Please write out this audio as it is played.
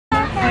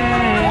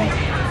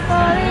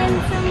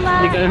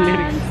Hindi ka ng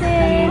lyrics.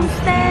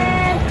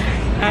 Instead,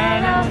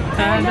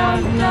 I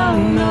don't know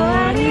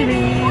what it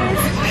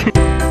is.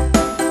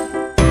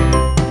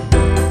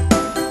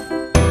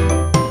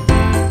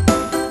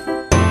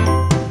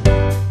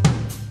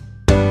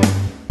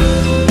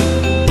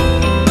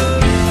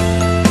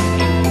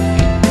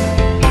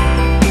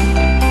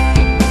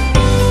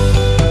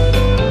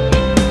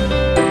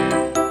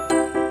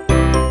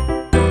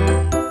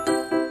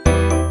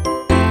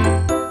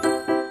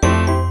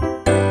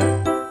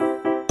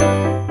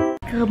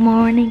 Good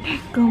morning,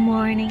 good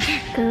morning,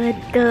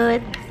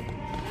 good.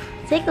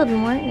 Say good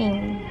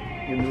morning.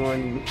 Good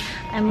morning.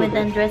 I'm with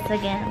undress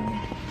again.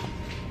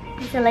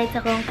 Isa lights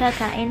akong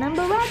kakain ng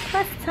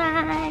breakfast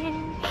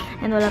time.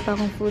 And wala pa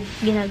akong food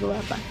ginagawa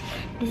pa.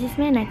 This is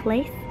my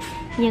necklace.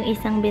 Yung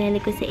isang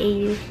binili ko sa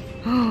AU.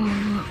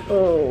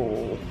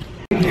 Oh.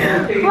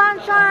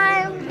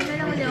 Lunchtime!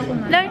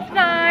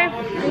 Lunchtime!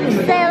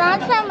 Say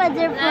lunchtime, my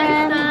dear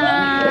friend.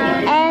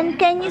 And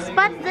can you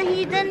spot the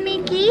hidden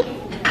Mickey?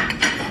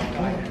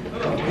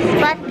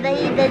 Spot the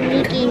hidden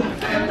Mickey.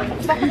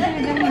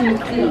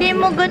 Hindi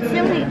mo goods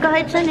yung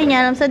kahit siya hindi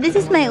niya alam. So this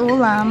is my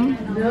ulam.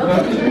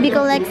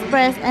 Bicol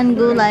Express and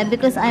gulay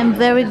because I'm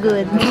very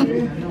good.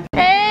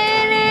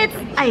 And it's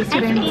ice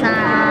cream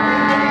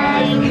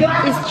time.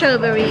 It's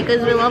strawberry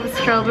because we love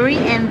strawberry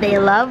and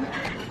they love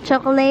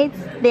chocolates.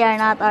 They are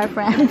not our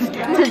friends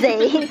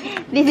today.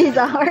 This is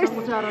ours.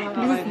 This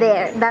is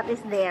there. That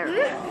is theirs.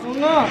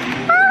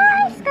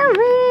 Ice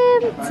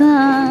cream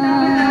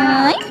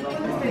time.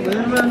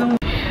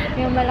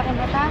 Yung malaki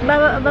mata.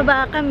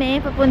 Baba kami,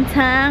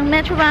 papuntang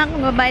Metro Bank,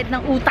 mabayad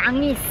ng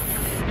utangis.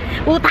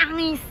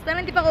 Utangis! Pero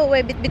hindi pa ko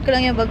uwi, bit-bit ko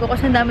lang yung bago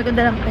kasi ang dami kong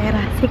dalang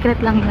pera.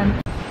 Secret lang yan.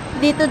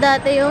 Dito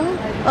dati yung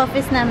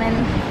office namin.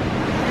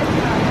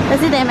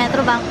 Kasi dahil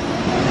Metro Bank.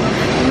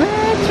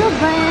 Metro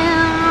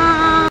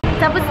Bank!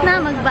 Tapos na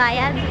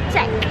magbayad.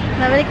 Check!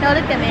 Babalik na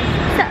ulit kami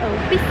sa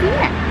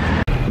opisina.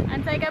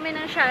 Antay kami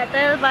ng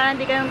shuttle para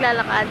hindi kami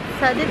maglalakad.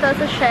 So dito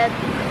sa shed.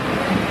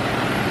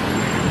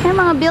 May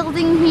mga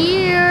building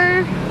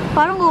here.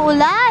 Parang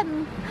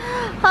uulan.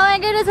 Oh my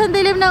goodness, ang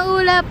dilim ng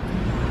ulap.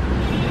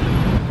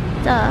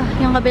 So,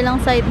 yung kabilang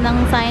side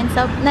ng science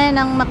hub na yun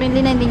ang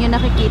McKinley na hindi nyo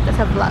nakikita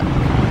sa vlog.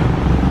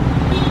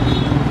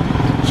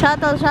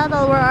 Shuttle,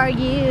 where are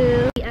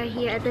you? We are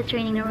here at the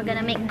training and we're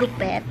gonna make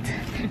gupet.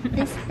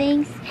 These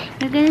things,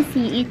 you're gonna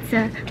see it's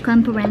a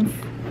conference.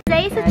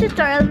 Today is a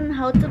tutorial on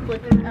how to put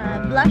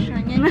blush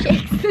on your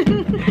cheeks.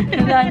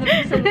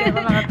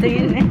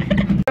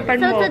 So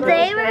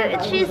today,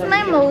 she's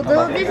my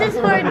model. This is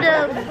for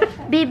the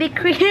BB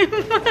cream.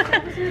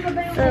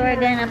 So we're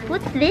gonna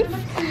put this.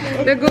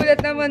 Nagulat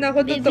naman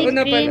ako. Totoo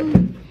na pala.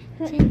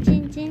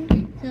 Chin.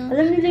 So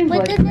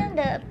put it in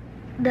the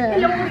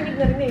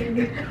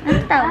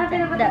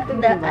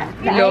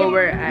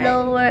lower eye.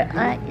 Lower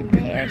eye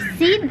there.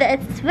 See,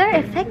 that's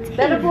very effective.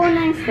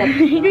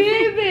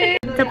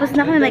 Tapos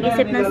na kami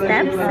mag-isip ng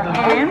steps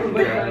and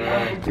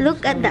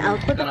look at the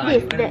output of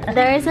this.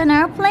 There is an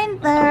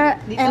airplane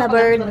there and a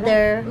bird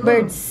there.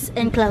 Birds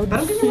and clouds.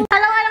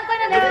 Alam ko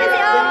na dito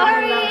si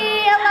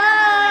Omari. Hello!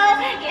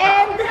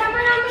 And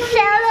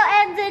Shello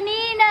and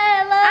Janina.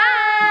 Hello!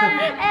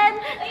 And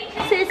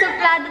si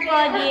Suplado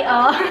Pwede.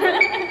 Oh.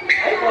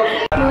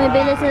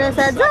 Bumibili sila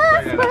sa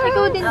Jasper.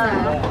 Ikaw din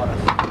ba?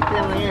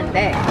 Alam mo yan,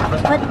 te.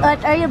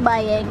 What are you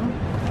buying?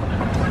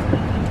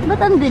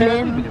 Ba't ang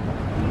dilim?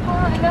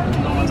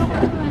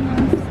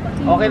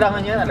 Okay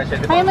lang yan.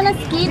 Ayaw mo na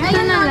skin?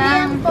 Ayun na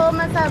lang po,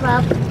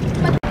 masarap.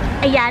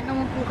 Ayan,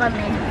 umupo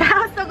kami.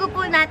 Tapos pag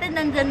upo natin,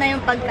 nandyan na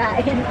yung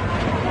pagkain.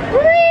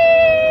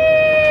 Whee!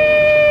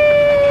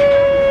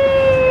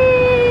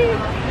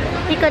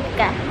 Ikot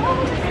ka.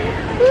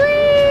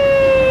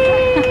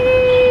 Whee!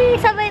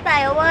 Sabay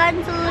tayo.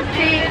 1, 2,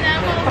 3.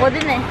 Ako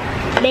din eh.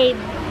 Babe.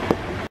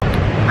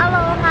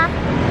 Aloha.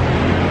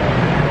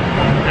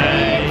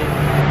 It's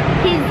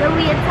his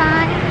uwi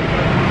time.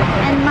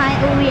 And my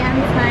uwian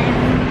time.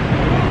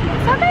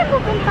 Saan tayo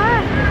pupunta?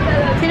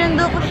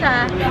 Sinundo ko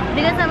siya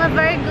because I'm a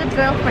very good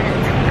girlfriend.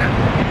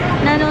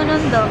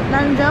 Nanunundo.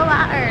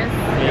 Nandowaers.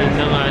 Yan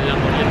na nga lang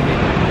ulit.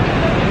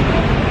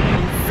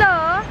 So,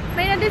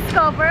 may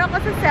na-discover ako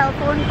sa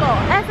cellphone ko.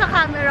 Sa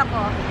camera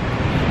ko.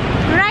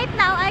 Right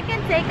now, I can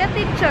take a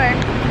picture.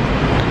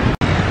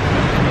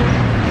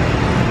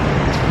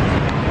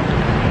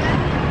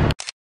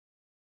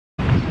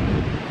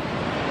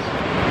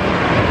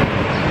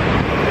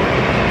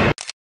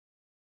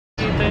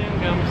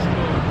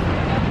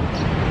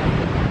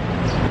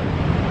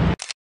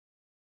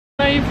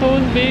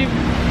 iPhone, babe.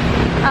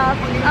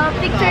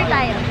 Picture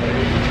tayo.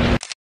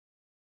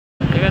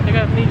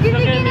 Teka. May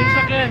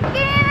sakyan.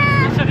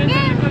 Sa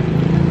likod.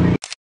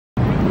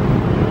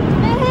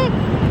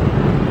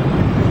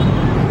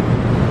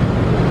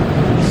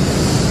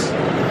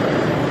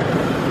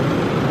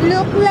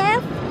 Look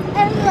left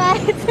and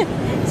right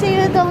so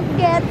you don't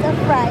get a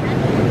fright.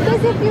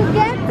 Because if you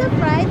get the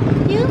fright,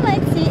 you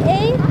might see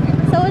a,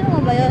 so ano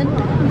mo ba yun?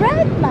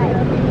 Bright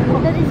light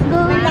that is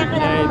going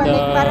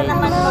Para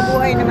naman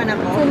mabuhay naman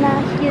ako. to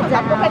knock you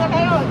down. Ako pala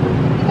kayo.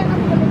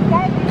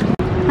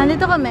 Nandito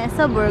Nandito kami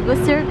sa Burgos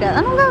Circle.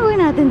 Anong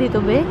gagawin natin dito,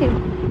 babe?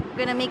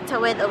 We're gonna make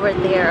tawid over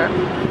there.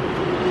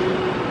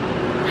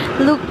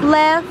 Look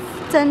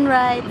left and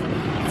right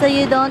so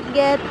you don't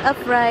get a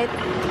fright.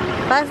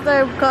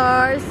 Faster,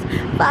 cars!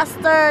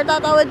 Faster!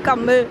 Tatawid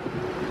kami!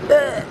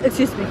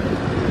 Excuse me.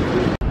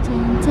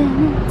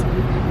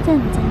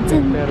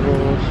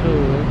 Peroso.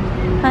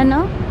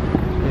 Ano?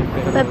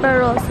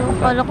 Peperoso.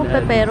 Kala ko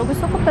pepero.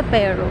 Gusto ko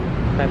pepero.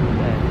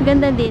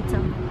 Ganda dito.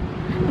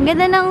 Ang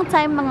ganda ng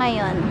time mga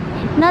ngayon.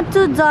 Not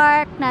too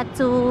dark, not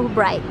too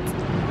bright.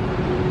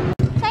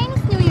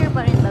 Chinese New Year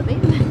pa rin ba, babe?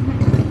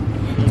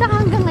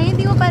 Tsaka hanggang ngayon,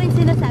 di mo pa rin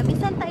sinasabi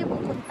saan tayo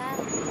pupunta.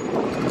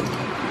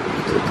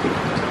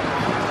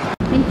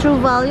 May True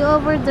Value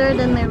over there,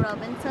 then may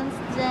Robinson's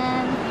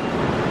dyan.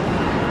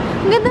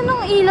 Ang ganda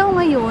ng ilaw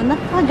ngayon.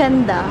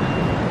 Nakakaganda.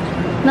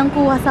 Nang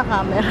kuha sa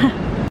camera.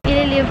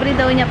 Ililibre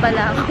daw niya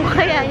pala ako.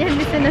 Kaya yan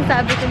di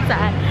sinasabi kung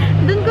saan.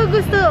 Doon ko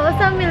gusto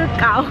sa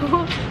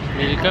Milkao.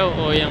 Milkao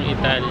o yung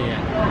Italia?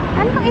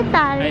 Anong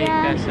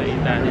Italia? Ay, Casa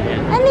Italia.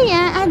 Ano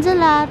yan? Ah,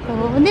 gelato.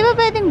 Hindi ba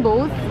pwedeng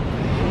both?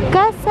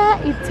 Casa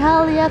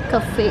Italia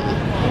Cafe.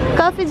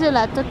 Coffee,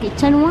 gelato,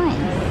 kitchen,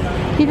 wine.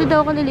 Dito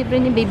daw ako lilibre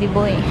ni baby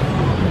boy.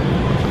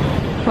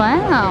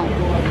 Wow.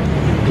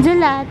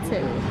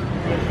 Gelato.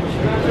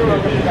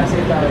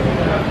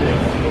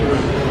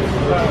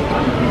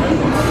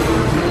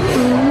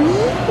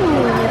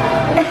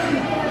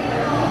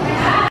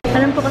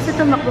 Alam ko kasi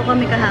tumakbo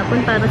kami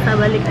kahapon para sa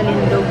balik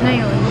alindog.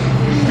 Ngayon,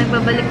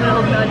 nagbabalik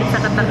loob na ulit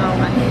sa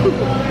Katangawan.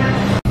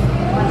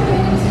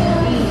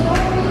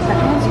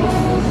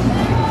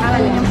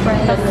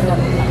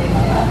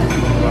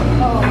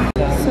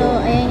 So,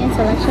 ayan yung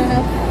selection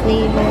of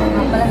flavor.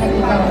 Meron pa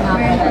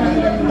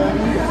ng gandun.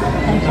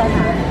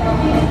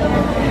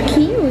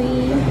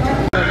 Kiwi.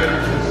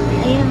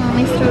 Ayan,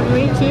 may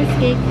strawberry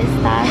cheesecake,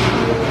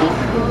 pistachio,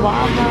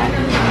 guava,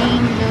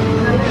 mango.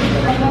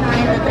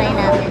 Ayan, try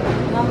natin.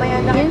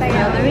 Yung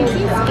strawberry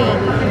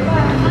cheesecake.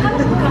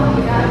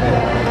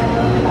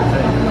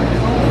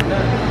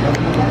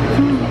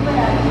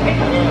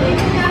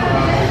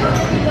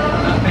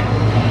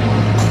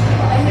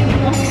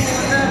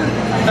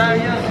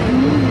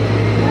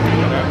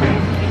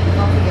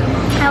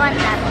 I want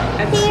that.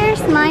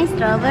 Here's my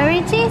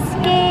strawberry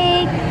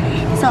cheesecake.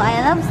 So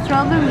I love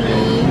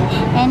strawberry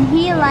and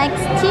he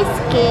likes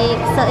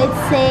cheesecake, so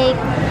it's a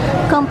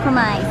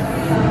compromise.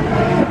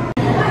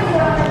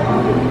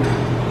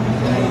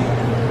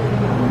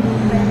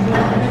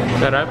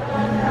 Sarap?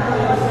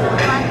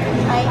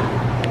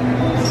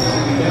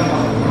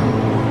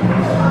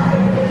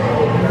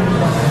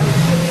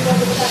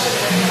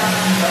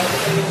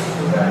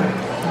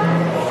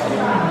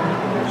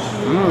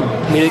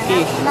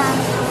 Milky.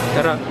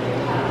 Sarap.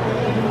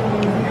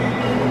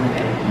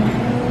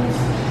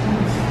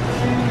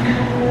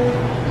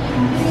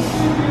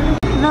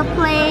 The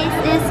place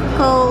is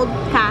called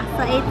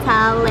Casa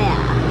Italia.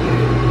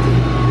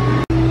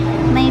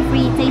 May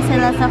free taste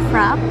sila sa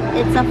frap.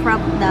 It's a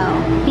frap daw.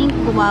 Pink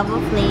guava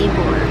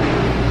flavor.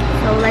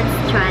 So let's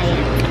try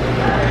it.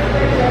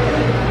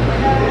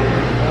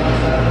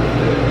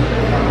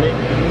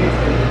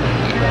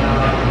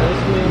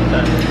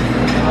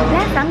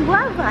 Lasang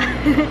guava.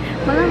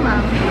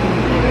 Malamang.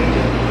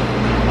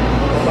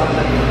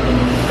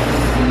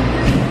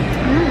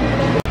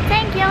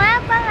 Thank you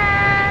nga pala.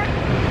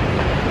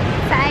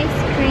 Sa ice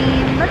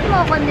cream. Ba't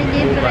mo ako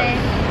nilibre?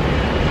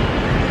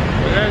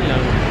 Wala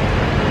lang.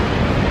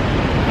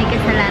 May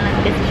kasalanan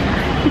kasi siya.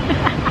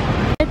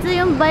 Ito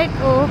yung bike,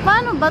 oh.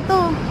 Paano ba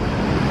to?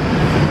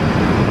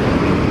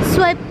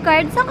 Swipe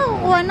card? Saan ka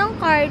kukuha ng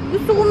card?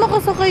 Gusto ko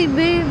makasakay,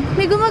 babe.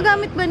 May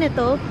gumagamit ba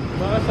nito?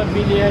 Baka sa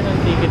bilihan ng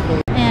ticket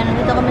mo. Ayan,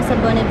 nandito kami sa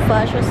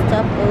Bonifacio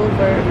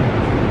stopover.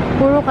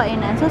 Puro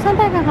kainan. So, saan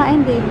tayo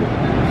kakain, babe?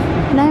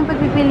 Daming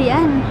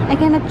pagpipilian. I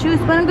cannot choose.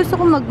 Parang gusto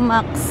ko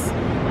mag-max.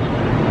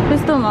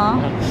 Gusto mo?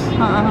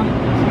 Oo.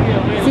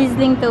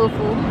 Sizzling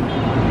tofu.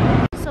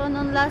 So,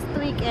 nung last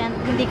weekend,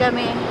 hindi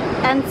kami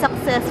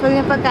unsuccessful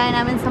yung pagkain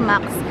namin sa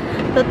Max.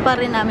 Tut pa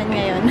rin namin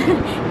ngayon.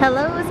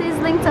 Hello,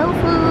 sizzling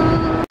tofu!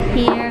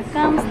 Here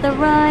comes the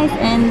rice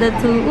and the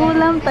two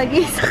ulam.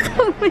 Tagisa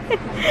kami.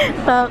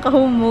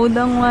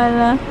 Kakahumudang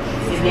wala.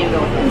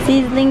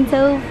 Sizzling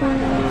tofu.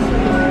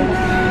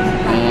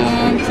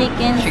 And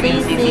chicken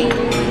sisig.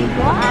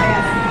 Wow!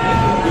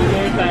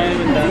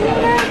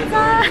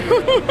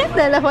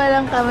 Dalawa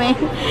lang kami.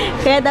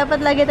 Kaya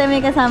dapat lagi tayo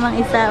may kasamang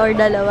isa or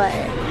dalawa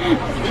eh.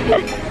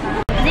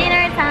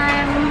 Dinner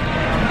time!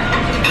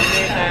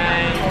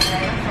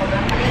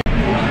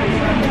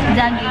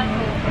 Jogging.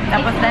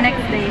 Tapos the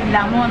next day,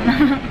 lamon.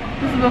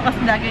 Tapos bukas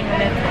jogging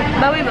ulit.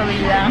 Bawi-bawi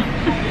lang.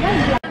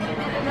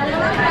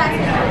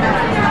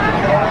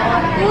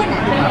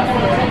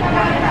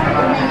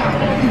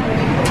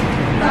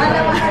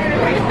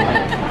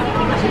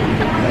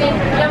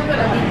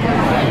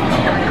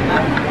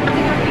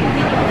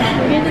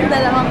 Yun yung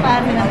dalawang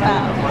klase ng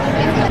tao.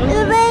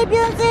 Babe,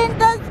 yung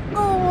sintas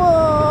ko!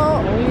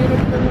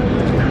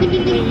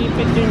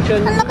 Naiipit yung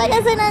chan. Ano kaya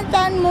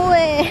sinantan mo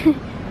eh?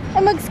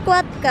 Ay,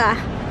 mag-squat ka.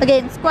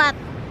 Again, squat.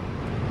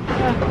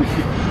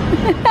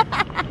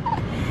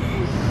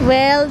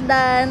 Well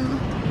done.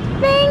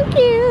 Thank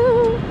you.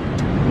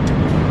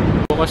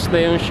 Bukas na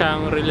yung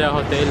Shangri-La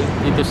Hotel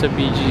dito sa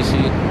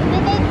BGC.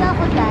 Binate na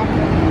ako dati.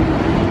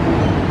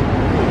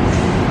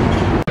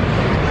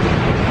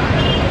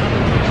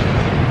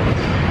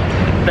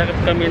 Takip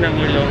kami ng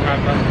ilong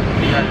habang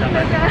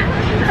nilalakad.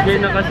 May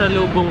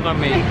nakasalubong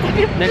kami.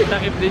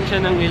 Nagtakip din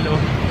siya ng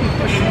ilong.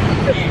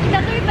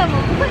 Nakita mo?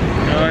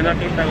 Oo,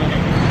 nakita ko.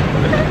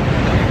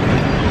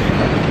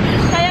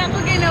 Kaya ako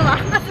ginawa.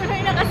 Kasi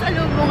may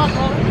nakasalubong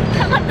ako.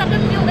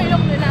 Nakatakip yung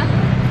ilong nila.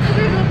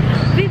 Sabi ko,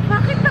 babe,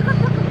 bakit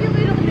nakatakip yung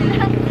ilong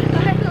nila?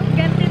 Bakit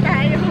ganti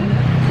tayo?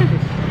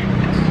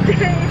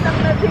 Kaya isang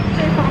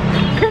na-picture mo.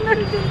 Ganon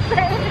din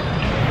tayo.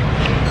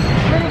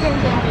 Very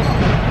ganti ako.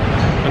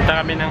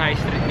 Punta kami ng High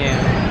Street ngayon.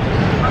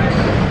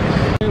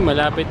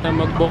 Malapit na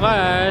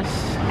magbukas.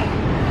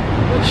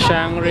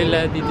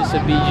 Shangri-La dito sa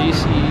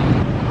BGC.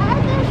 Ah,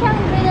 ito yung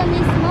Shangri-La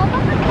mismo?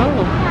 Bakit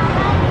Oo.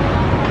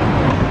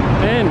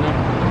 Ayan, no?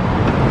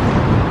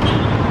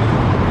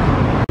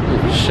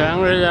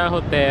 Shangri-La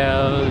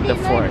Hotel, the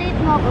Fort.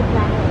 Date mo ako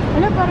dyan.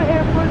 Wala, parang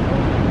airport ko.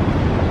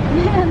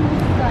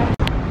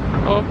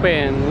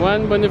 Open,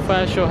 1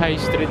 Bonifacio High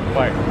Street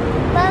Park.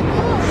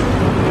 Bago.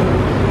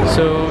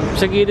 So,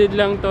 sa gilid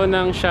lang to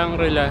ng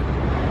Shangri-La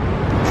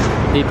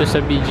dito sa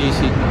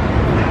BGC.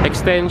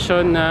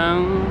 Extension ng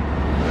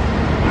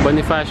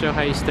Bonifacio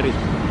High Street.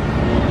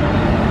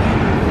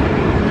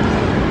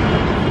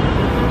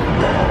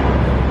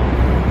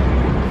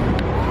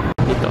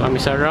 Dito kami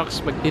sa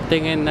Rocks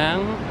magtitingin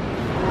ng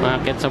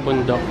market sa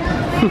bundok.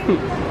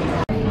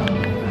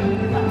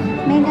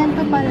 May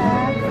ganito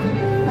pala.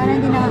 Parang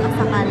hindi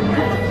nakakasakal.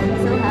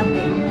 So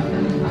happy.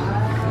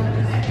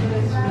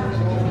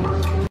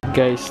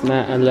 Guys,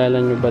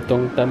 naalala nyo ba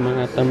tong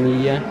mga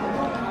Tamiya?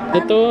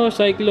 Ito,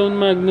 Cyclone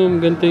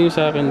Magnum. Ganito yung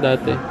sa akin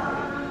dati.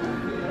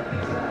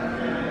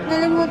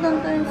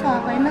 Nalimutan ko yun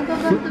sa akin.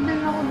 Nagkaganto din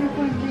ako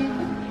before din.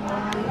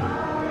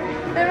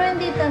 Pero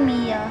hindi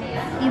Tamiya.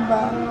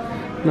 Iba.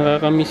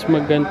 Nakakamiss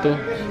magganto.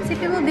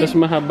 Sipin mo, babe. Tapos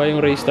mahaba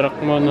yung racetrack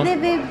mo, no? Hindi,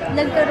 babe.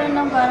 Nagkaroon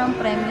ng parang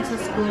premyo sa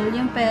school.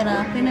 Yung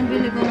pera,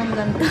 pinabili ko ng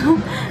ganito.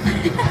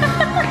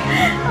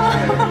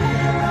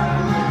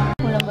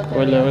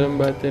 Walang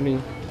battery.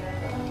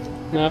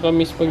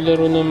 Nakakamiss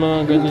paglaro ng mga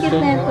ganito.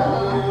 Cute na ito.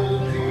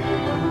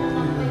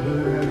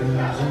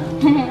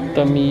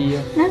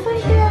 Tamiya. Nasaan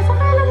kaya?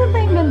 Saka alam mo ba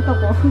yung ganito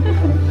ko?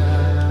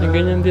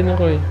 Ganyan din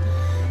ako eh.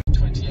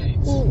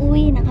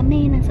 Uuwi na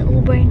kami. Nasa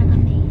Uber na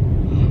kami.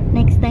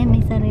 Next time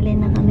may sarili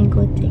na kaming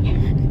kotse.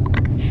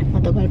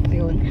 Matagal pa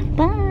yun.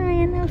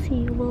 Bye and I'll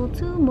see you all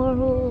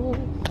tomorrow.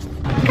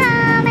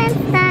 Comments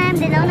time!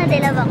 Dilaw na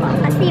dilaw ako.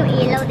 Kasi yung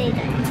ilaw dito.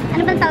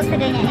 Ano bang tawag sa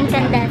ganyan?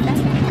 Incandescent?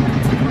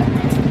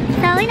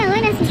 So,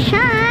 una si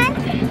Sean.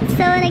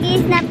 So,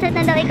 nag-i-snapchat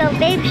na daw ikaw,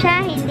 babe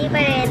siya. Hindi pa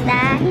rin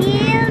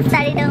dahil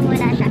study daw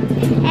muna siya.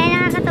 Eh,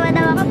 nakakatawa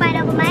daw ako para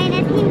kumain.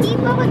 At hindi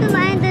po ako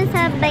dumaan dun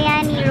sa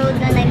Bayani Road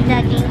na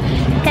nag-jogging.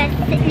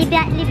 Kasi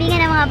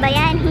libingan ng mga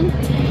bayani.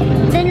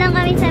 Doon lang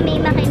kami sa May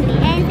Makindi.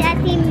 And si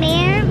Ate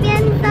Mayor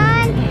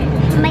Bianson,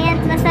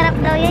 masarap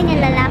daw yun yung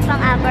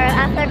lalapang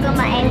after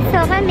kumain.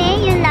 So,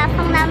 kami, yung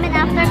lapang namin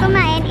after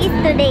kumain is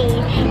today.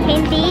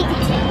 Hindi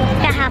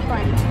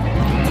kahapon.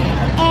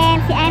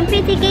 And si I'm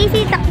Pretty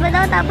Casey, takbo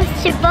daw tapos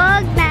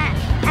sibog na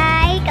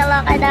ay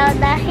kaloka daw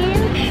dahil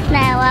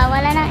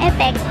nawawala ng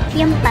effect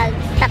yung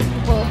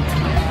pagtakbo.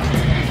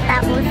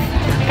 Tapos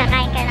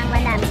kakain ka ng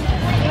madami.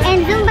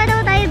 And Zumba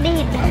daw tayo,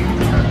 babe.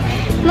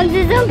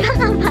 Magzuzumba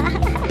ka ba?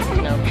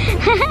 No.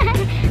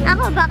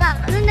 Ako baka,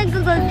 nung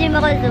nag-gold gym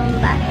ako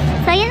Zumba.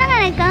 So yun na nga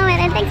nag-comment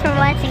and thanks for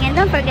watching and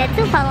don't forget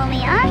to follow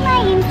me on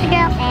my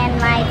Instagram and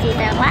my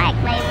Twitter, like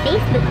my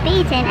Facebook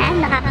page and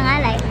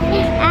nakakangalay.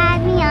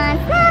 Add me on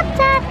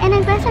Snapchat. And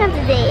ang question of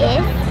the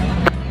day is,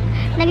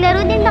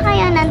 naglaro din ba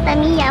kayo ng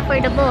Tamiya for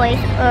the boys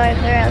or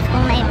girls?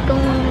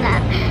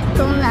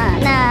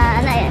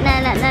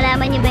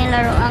 Nalaman niyo ba yung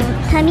laro ang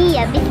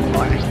Tamiya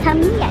before?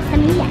 Tamiya.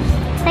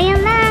 So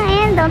yun lang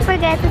and don't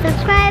forget to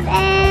subscribe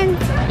and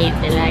Hit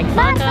the like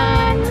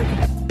button.